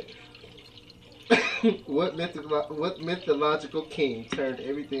 Yeah. What mythological king turned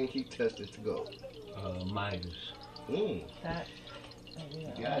everything he touched to gold? Midas. That.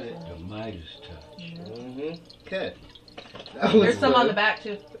 Got it. The Midas touch. Mm-hmm. Okay. There's some on the back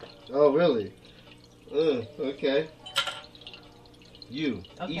too. Oh, really? Okay. Okay.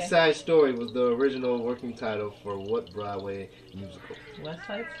 East Side Story was the original working title for what Broadway musical? West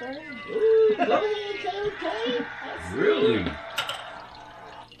Side Story? Ooh, go ahead, okay. Really?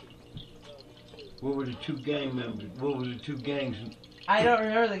 What were the two gang members? What were the two gangs? I don't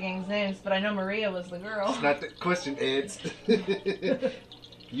remember the gang's names, but I know Maria was the girl. It's not the question, Eds.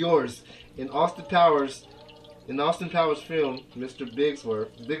 Yours. In Austin Powers film, Mr.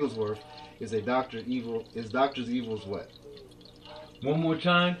 Bigglesworth is a Doctor Evil. Is Doctor Evil's what? One more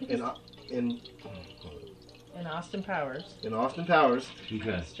time. In Austin Powers. In Austin Powers.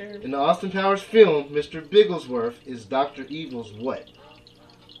 Okay. In the Austin Powers film, Mr. Bigglesworth is Doctor Evil's what?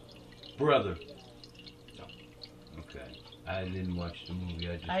 Brother. Okay. I didn't watch the movie.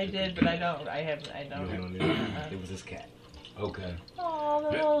 I did, but I don't. It was his cat. Okay. Oh, the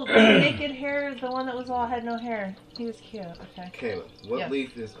little naked hair, the one that had no hair. He was cute. Okay. Caleb, what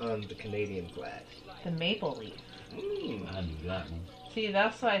leaf is on the Canadian flag? The maple leaf. I knew that one. See,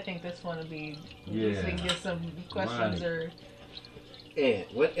 that's why I think this one would be. Yeah. So we can get some questions or. And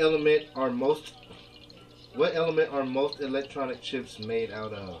what element are most electronic chips made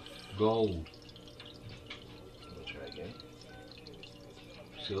out of? Gold. Let me try again.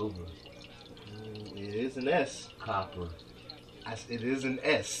 Silver. It is an S. Copper. It is an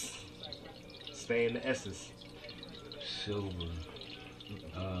S. Stay in the S's. Silver.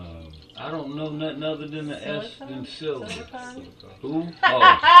 I don't know nothing other than the S than silver. Who? Oh,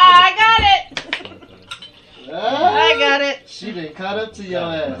 I got it! I got it! She done caught up to your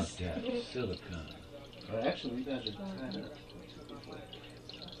ass. Silicon. Actually, you guys are tied up.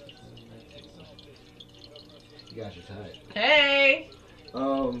 You guys are tied. Hey!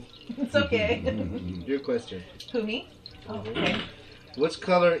 It's okay. Your question. Who, me? Oh, okay. Which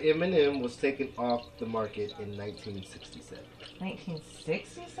color M&M was taken off the market in 1967?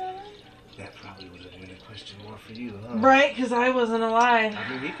 1967? That probably would have been a question more for you, huh? Right, because I wasn't alive. I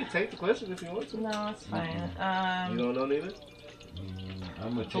mean, he could take the question if you want to. No, it's fine. You don't know neither?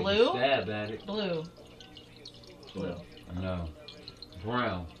 I'm going to take Blue? a stab at it. Blue. No.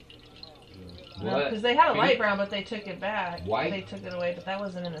 Brown. No, because they had a light brown, but they took it back. White? They took it away, but that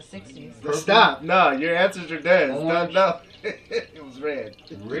wasn't in the 60s. Purple? Stop. No, your answers are done. Orange? No. It was red.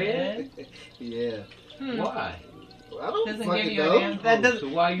 Red? Yeah. Why? I don't Doesn't fucking give you know. an answer. That doesn't, So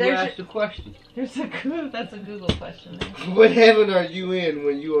why you asked the question? that's a Google question. What heaven are you in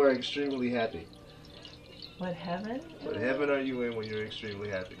when you are extremely happy? What heaven? What heaven are you in when you're extremely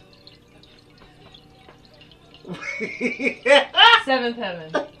happy? Seventh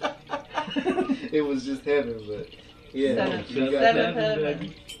heaven. It was just heaven, but yeah. Seventh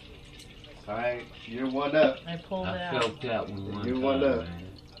heaven. Alright, you're one up. I pulled it I out. felt that one You're time, one up. man.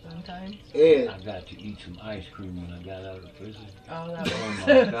 Sometimes. And I got to eat some ice cream when I got out of prison. Oh, that Oh was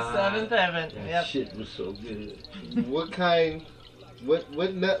my God. seventh heaven. That Yep. shit was so good.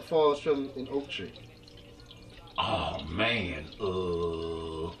 what nut falls from an oak tree? Oh man,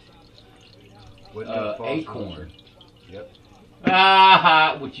 What nut falls from an acorn. tree? Yep.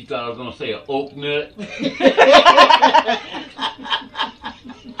 Ah, what you thought I was gonna say? An oak nut?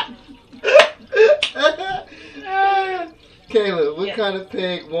 Caleb, what kind of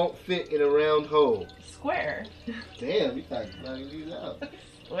peg won't fit in a round hole? Square. Damn, you thought knocking these out.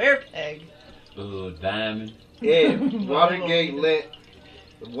 Square peg. Diamond. And Watergate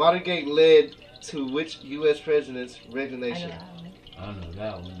led to which U.S. president's resignation? I know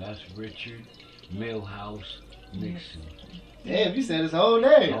that one. That's Richard Milhouse Nixon. Damn, you said his whole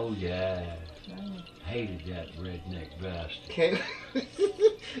name. Oh yeah. Hated that redneck bastard.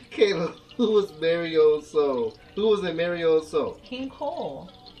 Caleb, who was Mary Old Soul? Who was a Mary Old Soul? King Cole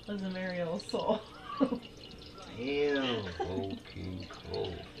was a Mary Old Soul. Damn. Oh, King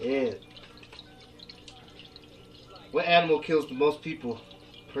Cole. Yeah. What animal kills the most people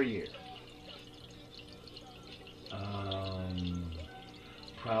per year?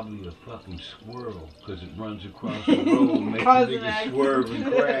 Probably a fucking squirrel, because it runs across the road and makes a nigga swerve and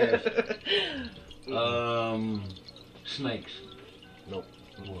crash. Snakes. Nope.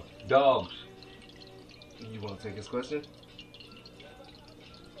 What? Dogs. You want to take his question?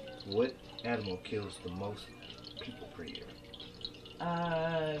 What animal kills the most people per year?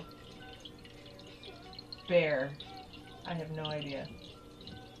 Bear. I have no idea.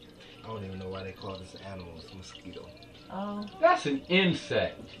 I don't even know why they call this an animal. It's a mosquito. Oh. That's an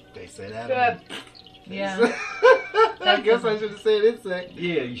insect. They said animal. That, Yeah. I guess I should have said insect.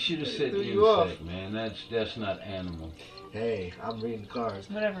 yeah, you should have said Threw you off. insect, man. That's not animal. Hey, I'm reading cards.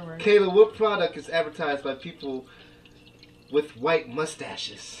 Whatever word. Kayla, what product is advertised by people with white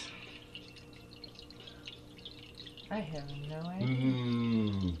mustaches? I have no idea.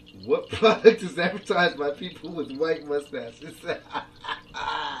 Mm. What product is advertised by people with white mustaches?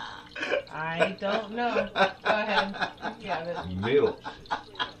 I don't know. Go ahead. Yeah, but Milk.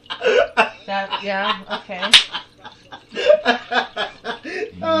 that. Yeah. Okay.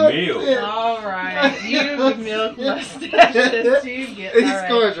 Milk. shit. All right. You milk mustaches. You get. These All right.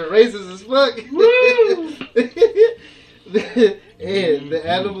 scores are racist as fuck. Woo! And the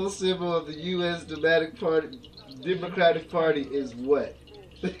animal symbol of the U.S. Democratic Party is what?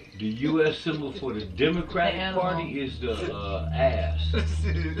 The U.S. symbol for the Democratic animal. Party is the ass.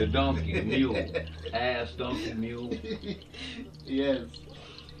 The donkey, mule. Ass, donkey, mule. Yes.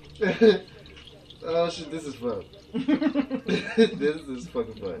 Oh shit, this is fun. This is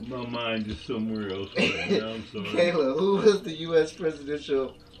fucking fun. My mind is somewhere else right now. I'm sorry. Kayla, who was the U.S.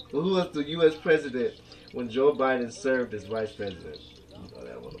 president when Joe Biden served as vice president? You know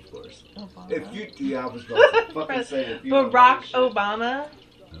that one, of course. Obama. If you, I was about to fucking say it. If you don't know Barack this shit. Obama.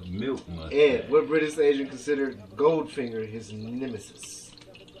 A milk mustache. And what British agent considered Goldfinger his nemesis?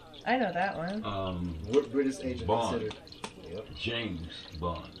 I know that one. What British agent Bond. considered? Yep. James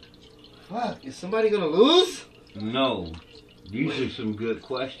Bond. Fuck, is somebody gonna lose? No. These are some good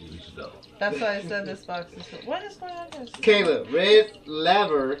questions, though. That's why I said this box is. What is going on here? Kayla, Red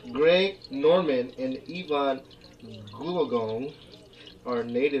Laver, Greg Norman, and Yvonne Goolagong are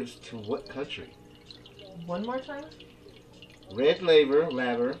natives to what country? One more time? Red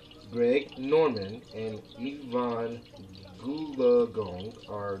Laver, Greg Norman, and Yvonne Goolagong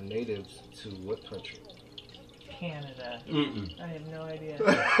are natives to what country? Canada. Mm-mm. I have no idea.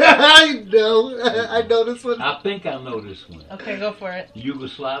 I know this one. I think I know this one. Okay, go for it.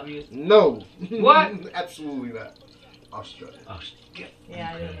 Yugoslavia? No. What? Absolutely not. Australia.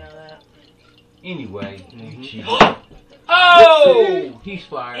 Yeah, I didn't know that. Anyway, Mhm. you cheated. Oh! He's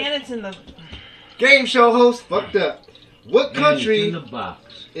fired. And it's in the. Game show host fucked up. What And country it's in the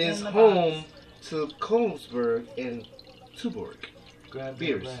box. is In the home to Kongsberg and Tuborg? Grab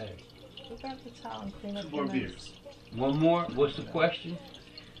Beers. that bag. Go grab the towel and clean up Two more your beers. One more? What's the question?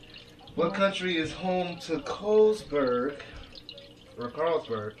 What country is home to Carlsberg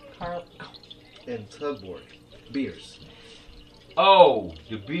Carl. and Tuborg? Beers. Oh,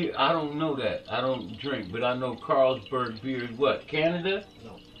 the beer. I don't know that. I don't drink, but I know Carlsberg beer is what? Canada?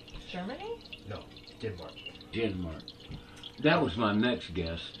 Germany? No, Denmark. Denmark. That was my next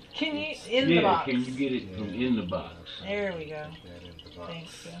guess. Can you. In the box. Can you get it from in the box? There we go. That in the box.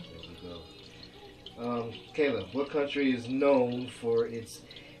 Thanks, yeah. There we go. Caleb, what country is known for its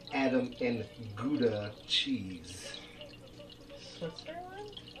Adam and Gouda cheese?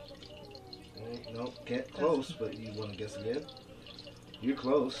 Switzerland? No, get close, but you want to guess again? You're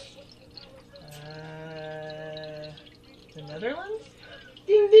close. The Netherlands?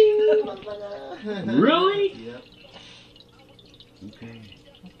 Ding ding! Really? Yep. Okay.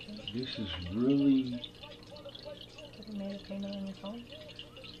 This is really. Have you made a payment on your phone?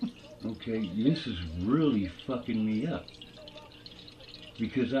 Okay, this is really fucking me up.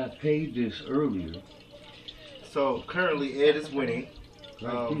 Because I paid this earlier. So currently Ed is winning.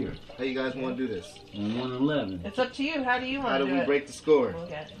 Right here. How you guys want to do this? On 111. It's up to you. How do you How want do to do we it? break the score? We'll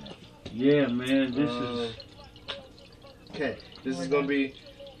get it. Yeah, man, this is. Okay, this is gonna be.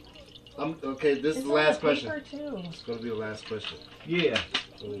 Okay, this is It's the last on the question. paper, too. It's gonna be the last question. Yeah.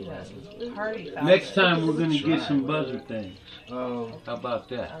 Yeah, Party foul. Next time we're gonna Try, get some whatever. buzzer things. Um, How about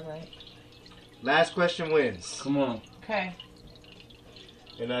that? All right. last question wins. Come on. Okay.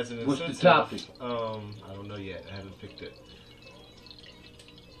 And as an What's the incentive, topic? I don't know yet. I haven't picked it.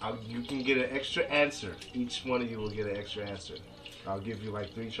 You can get an extra answer. Each one of you will get an extra answer. I'll give you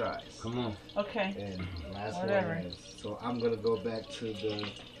like 3 tries. Come on. Okay. And last Whatever. one is. So I'm gonna go back to the.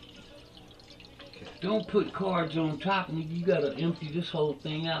 Don't put cards on top, and you gotta empty this whole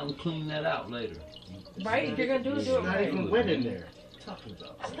thing out and clean that out later. Right? If you're going to do it, It's do it not right. even wet in there. What are you talking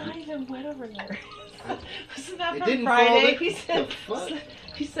about? It's not even wet over there. Wasn't that It from didn't fall Friday? in. He said, The fuck?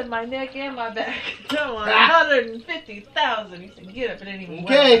 he said, my neck and my back. No, 150,000. He said, get up. It ain't even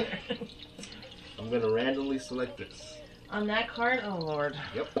Okay. wet. over there. I'm gonna randomly select this. On that card? Oh, Lord.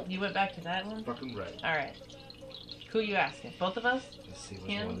 Yep. You went back to that one? Fucking right. All right. Who you asking? Both of us? Let's see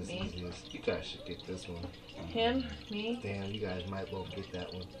which Him, one is me? easiest. You guys should get this one. Him? Me? Damn, you guys might both get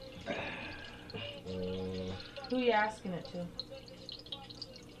that one. Who you asking it to?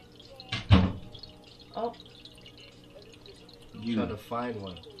 Oh. You. Trying to find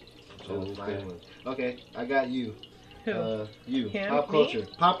one. Okay. Okay, I got you. Who? You. Him? Pop Me? culture.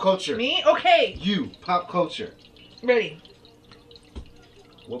 Pop culture. Me? Okay. You. Pop culture. Ready.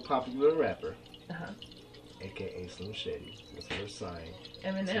 What popular rapper, Uh-huh. aka Slim Shady, was first signed to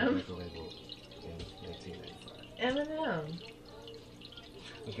a Eminem. record label in 1995? Eminem.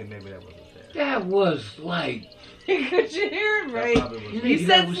 Okay, maybe that wasn't fair. That was like. Could you hear him That right? probably wasn't You Nigga, said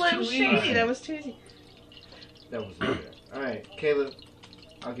that was Slim too Shady. easy. That was too easy. That wasn't fair. All right, Caleb,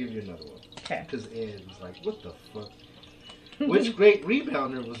 I'll give you another one. Okay. Because Ed was like, what the fuck? Which great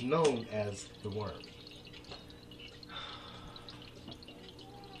rebounder was known as the Worm?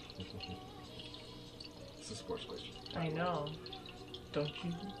 It's a sports question. I know. Don't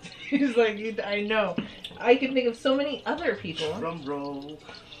you? He's like, I know. I can think of so many other people. Drum roll.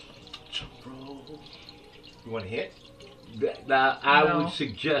 Drum roll. You want to hit? I No. would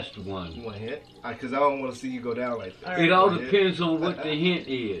suggest You one. want to hit? Because I don't want to see you go down like that. All right. It all You wanna hit? depends on what the hint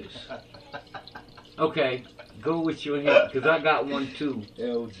is. Okay, go with your hint, because I got one too.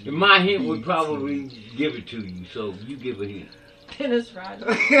 LG. And my hint would probably give it to you, so you give a hint. Dennis Rodman.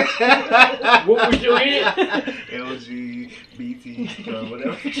 What was your hint? LGBT,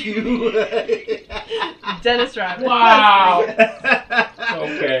 whatever you. Dennis Rodman. Wow.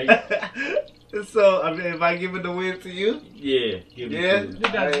 Okay. So, I mean, am I giving the win to you? Yeah, give it Yeah? to you. It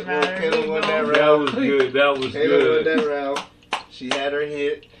doesn't Alright, well, matter. Caleb won that That round. was good. That was Caleb won good. that round. She had her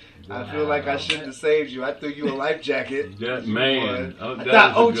hit. I feel like I shouldn't have saved you. I threw you a life jacket. That man. Oh, I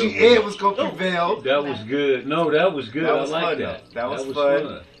that thought was a OG good Ed one. was going to prevail. That was good. No, that was good. That was I like fun, that. though. That was fun.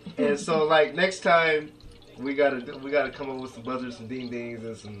 fun. And so, like, next time, we gotta come up with some buzzers, some ding dings,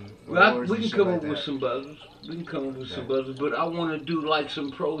 and some Well, awards we and can shit come like up with that. some buzzers. We can come up with some Okay. buzzers, but I want to do like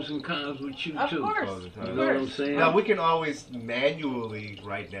some pros and cons with you Of too. course. Pros and cons. You know what I'm saying? Now we can always manually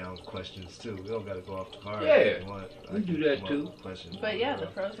write down questions too. We don't gotta go off the card. Yeah. if you want. I We can do that come up too. with questions. But yeah, the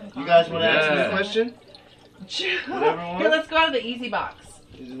pros and cons. You guys want to ask me Yeah. a question? Whatever one. Here, let's go to the easy box.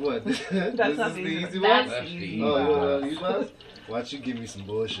 Is what? This That's not is the the easy easy box. one. That's That's the the easy easy Oh, box. you want you guys? Watch you give me some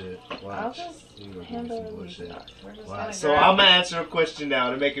bullshit. I'll Watch. just You gonna give me handle some the easy bullshit. box. We're just Wow. gonna So grab- I'm gonna answer a question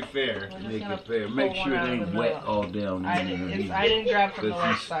now to make it fair. we're just Make gonna it fair. pull Make one sure out it of ain't the wet middle. all down I there. didn't. I didn't grab from the Because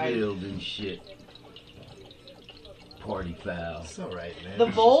left he side. spilled and shit. Party foul. It's all right, man. The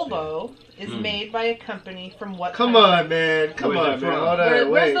It's just Volvo is Mm. made by a company from what? fair. Come country? on, man. Come Where's on, it man. from? Hold on. Where's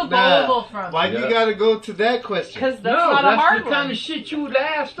Wait. the Nah. Volvo from? Why Yeah. you gotta go to that question? Because that's No, not that's a hard the one. kind of shit you would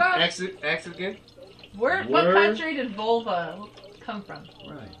ask us. Ask it again. What Where- country did Volvo come from?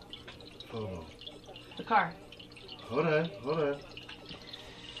 Right. Hold on. The car. Hold on.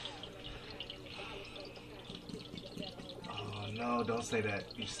 Oh no! Don't say that.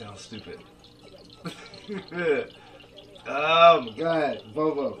 You sound stupid. Oh my God,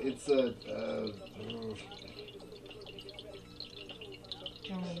 Volvo. It's a. Do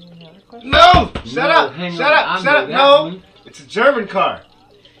you want me to do another question? No! Shut No, up! hang Shut on. up! I Shut know up! that No! one. It's a German car.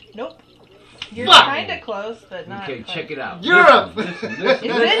 Nope. You're Fuck! kind of close, but not. Okay, close. check it out. Europe! Listen,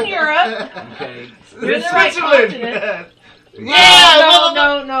 It's in Europe. Okay. You're It's the right Switzerland. continent. Yeah! No, motherfucker.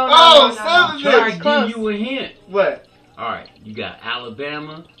 no, no, Oh, no, son of no. a All bitch. right, Give close. you a hint. What? All right, you got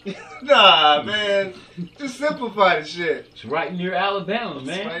Alabama. Nah, man. Just simplify the shit. It's right near Alabama, It's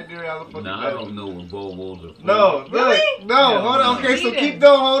man. right near Alabama. No, I don't know where Volvos are from. No, Really? look, no, Yeah. hold on. Okay, so Sweden. keep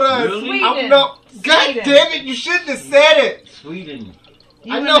no, hold on. Really? Sweden. No, God Sweden. damn it! You shouldn't have said it. Sweden.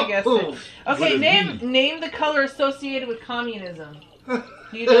 You I wouldn't know. have guessed it. Okay, With a name the color associated with communism.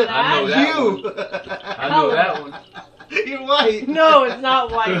 You know that? I know that You. I know that one. You're white. No, it's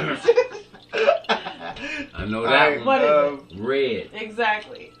not white. I know that one. What is Red.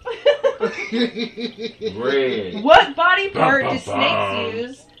 Exactly. Red. What body part Bum, do bum, bum. snakes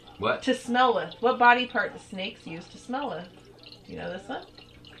use What? to smell with? What body part do snakes use to smell with? Do you know this one?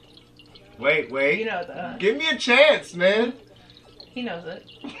 Wait. You know the. Give me a chance, man. He knows it.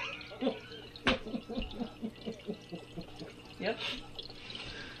 Yep.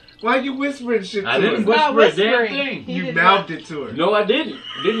 Why are you whispering shit to I didn't her? Not whisper a damn whispering. thing. He You did mouthed it to her. No, I didn't.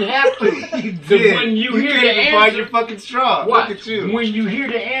 Didn't have to. You 'Cause did. when you hear can't the even find answer- your fucking straw. Watch. Look at you. When you hear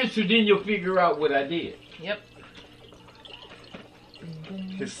the answer, then you'll figure out what I did. Yep.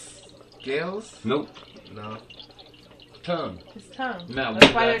 His scales? Nope. No. Tongue. His tongue. Now, That's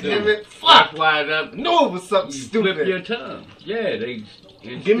what why did I they're Damn do? it. That's Fuck. why that. No, it was something You flip stupid. your tongue. Yeah, they.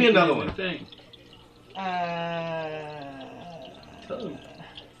 Give me another one. Thing. Uh. Tongue.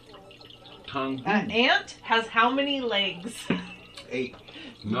 tongue. An ant has how many legs? 8.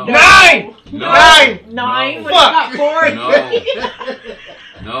 No. 9! No. 9! 9? No. But it's got 4. No.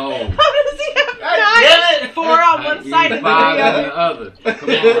 No. How does he have God 9? damn it. 4 on one side and 3 5 on on the the other. Come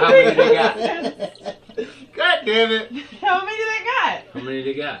on, how many they got? God damn it. How many do they got? How many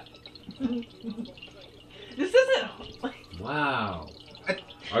they got? This isn't. Wow.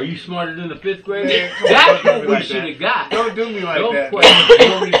 Are you smarter than a 5th grader? Man, come on, That's don't do what me we like should that. have got. Don't do me like Don't that. question.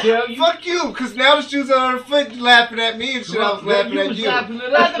 You want me to tell you? Fuck you, because now the shoes are on her foot laughing at me and shit. I was laughing you at was you. laughing at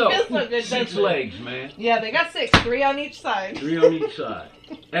No, us, the fist though. look good, 6 doesn't it? legs, man. Yeah, they got 6. 3 on each side. 3 on each side.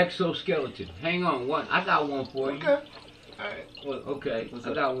 Exoskeleton. Hang on, one. I got one for you. Okay. Alright. Well, Okay, What's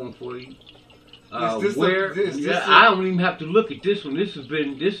I up? got one for you. Is this Yeah, a- I don't even have to look at this one. This has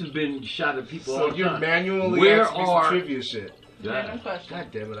been shot at people all So the you're time. manually Where asking me some are- trivia shit. Random question. God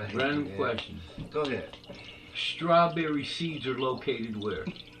damn it, I hate Random you, man. questions. Go ahead. Strawberry seeds are located where?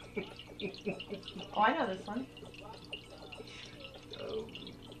 Oh, I know this one. Oh,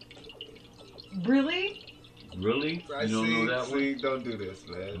 Really? Really? I You don't see, know that see, don't do this,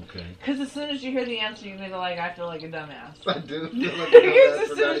 man. Okay. Because as soon as you hear the answer, you're gonna be like, I feel like a dumbass. I do feel like Because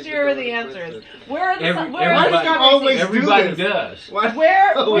as soon as you hear the answers, where are the where are the everybody- strawberry always seeds? do Everybody this. does. Why?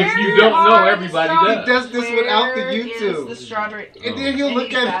 Where? Oh, Where if you don't know, are the everybody strawberry- does. He does this without the Where YouTube. is the strawberry? And then he'll And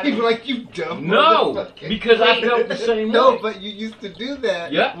look you at got me it. like, you dumb No, motherfucker. because I felt the same No, way. but you used to do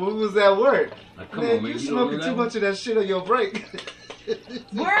that. Yeah. When was that word? Like, come Man, on, man. you You don't smoking know too that much of that shit on your break.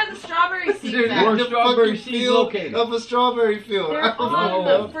 Where are the strawberry seeds They're at? Where the strawberry fucking seeds field located? of a strawberry field. They're I don't on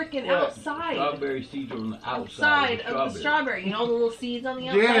know. the freaking What? outside. Strawberry seeds are on the outside Outside of of the strawberry. You know the little seeds on the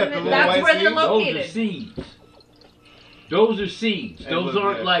outside Yeah, of the it? little That's white where they're seeds. Those are located. seeds. Those are seeds. Hey, Those look,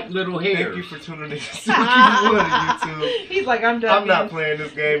 aren't man. like little hairs. Thank you for tuning in to YouTube. He's like, I'm done. I'm not man. playing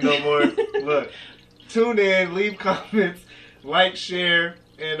this game no more. Look, tune in, leave comments, like, share,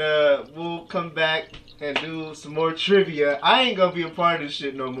 and we'll come back and do some more trivia. I ain't gonna be a part of this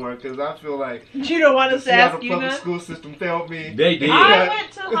shit no more because I feel like You don't want us to how ask the you public none? school system failed me. They did. I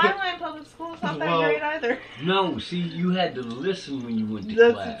went to Highline Public School. It's not that Well, great either. No, see, you had to listen when you went to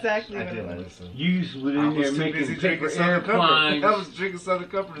That's class. exactly I what it didn't was. listen. You was I in was there too making busy paper drinking Southern Comfort. I airplanes. was drinking Southern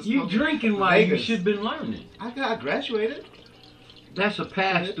Comfort. You drinking while you Vegas. should have been learning. I graduated. That's a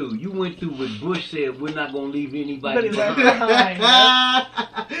pass through. You went through what Bush said. We're not gonna leave anybody But it's behind.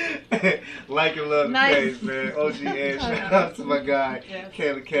 Like and love the Nice. page, man. OG and shout out to my guy, Yes.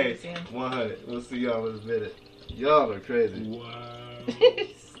 Kayla K. Thanks, Ian. 100. We'll see y'all in a minute. Y'all are crazy. Wow.